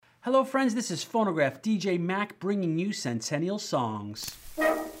Hello friends, this is Phonograph DJ Mac bringing you Centennial Songs.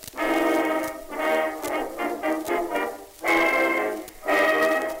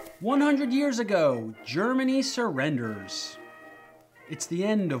 100 years ago, Germany surrenders. It's the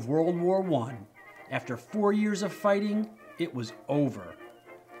end of World War I. After 4 years of fighting, it was over.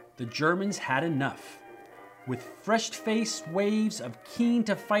 The Germans had enough. With fresh-faced waves of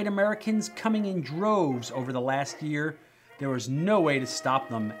keen-to-fight Americans coming in droves over the last year, there was no way to stop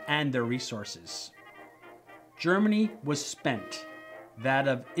them and their resources. Germany was spent, that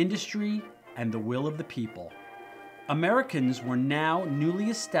of industry and the will of the people. Americans were now newly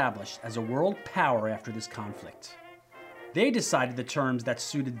established as a world power after this conflict. They decided the terms that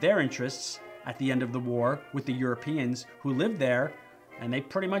suited their interests at the end of the war with the Europeans who lived there, and they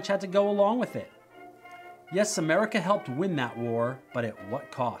pretty much had to go along with it. Yes, America helped win that war, but at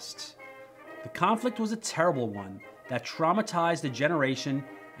what cost? The conflict was a terrible one that traumatized a generation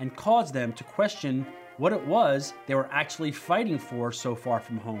and caused them to question what it was they were actually fighting for so far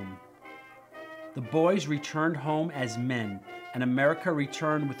from home. The boys returned home as men, and America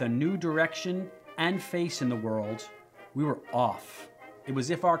returned with a new direction and face in the world. We were off. It was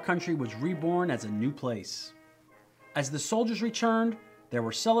as if our country was reborn as a new place. As the soldiers returned, there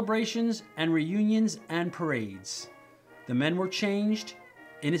were celebrations and reunions and parades. The men were changed,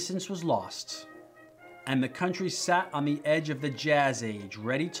 innocence was lost, and the country sat on the edge of the jazz age,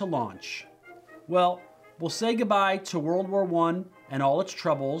 ready to launch. Well, we'll say goodbye to World War I and all its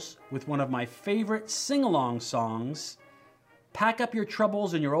troubles with one of my favorite sing-along songs, Pack Up Your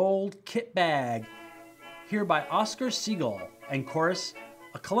Troubles in Your Old Kit Bag, here by Oscar Siegel and chorus,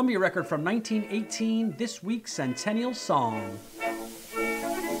 a Columbia record from 1918, this week's Centennial Song.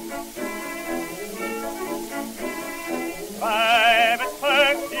 Private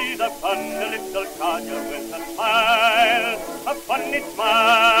Perks, he's a funny little codger with a smile, a funny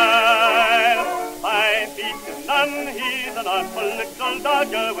smile. 5 feet to none, he's an awful little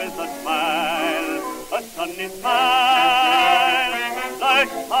dodger with a smile, a sunny smile.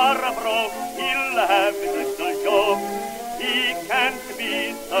 Like Harborough, he'll have his little joke, he can't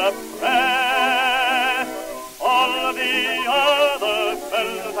be suppressed. All the other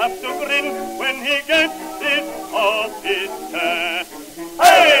fellows have to grin when he gets it off his chest.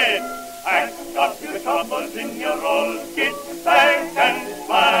 Hey! Pack up your troubles in your old kit bag and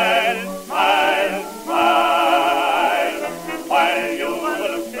smile, smile, smile. While you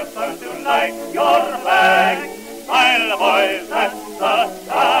look prefer to like your bag, smile, boys, that's the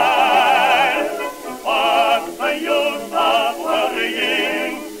style. What's the use of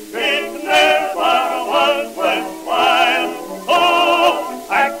worrying? It never was worthwhile. Oh,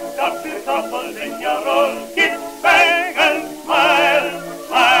 pack up your troubles in your old kit bag and smile,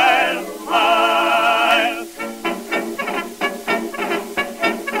 smile, smile.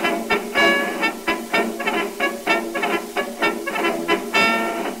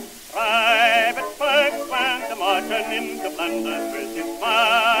 Private Perks went marching into Flanders with his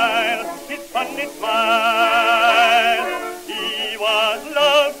smile, his funny smile. He was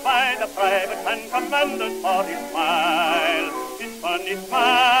loved by the private and commanders for his smile, his funny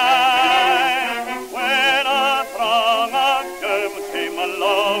smile. When a throng of Germans came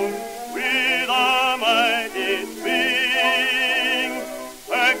along with a mighty swing,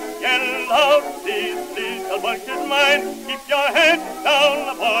 Perks yelled out, please, little bunches mine, keep your head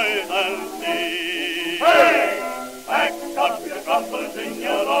down, boys, and sing. Hey! Pack up your troubles in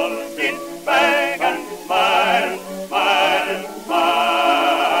your old kit bag and smile, smile,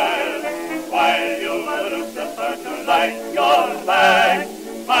 smile. While you look prefer to like your bag,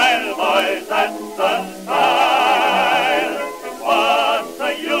 smile, boys, that's the style. What's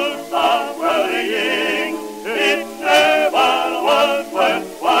the use of worrying? It never was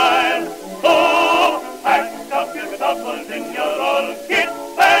worthwhile. So pack up your troubles in your old kit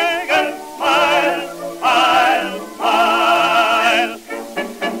bag and smile, smile, smile.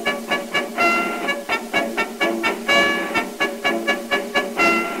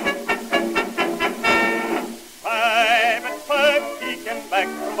 Private Perks, he came back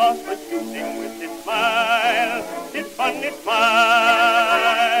from Boston shooting with his smile, his funny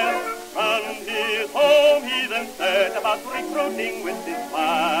smile. From his home he then set about recruiting with his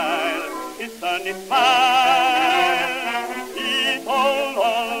smile, his sunny smile. He told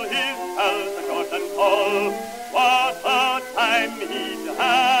all his pals, the short and tall, what a time he'd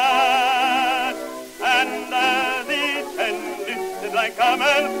had. And as he enlisted like a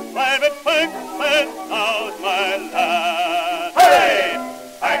man, Private Perks said, now's my lad. Hey!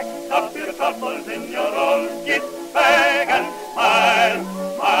 Pack up your troubles in your old kit bag and smile,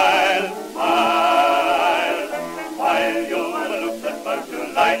 smile, smile. While you look at first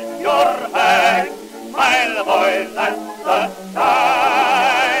you like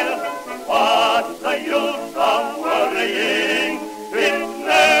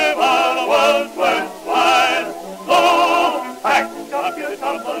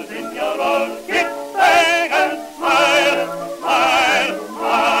in your own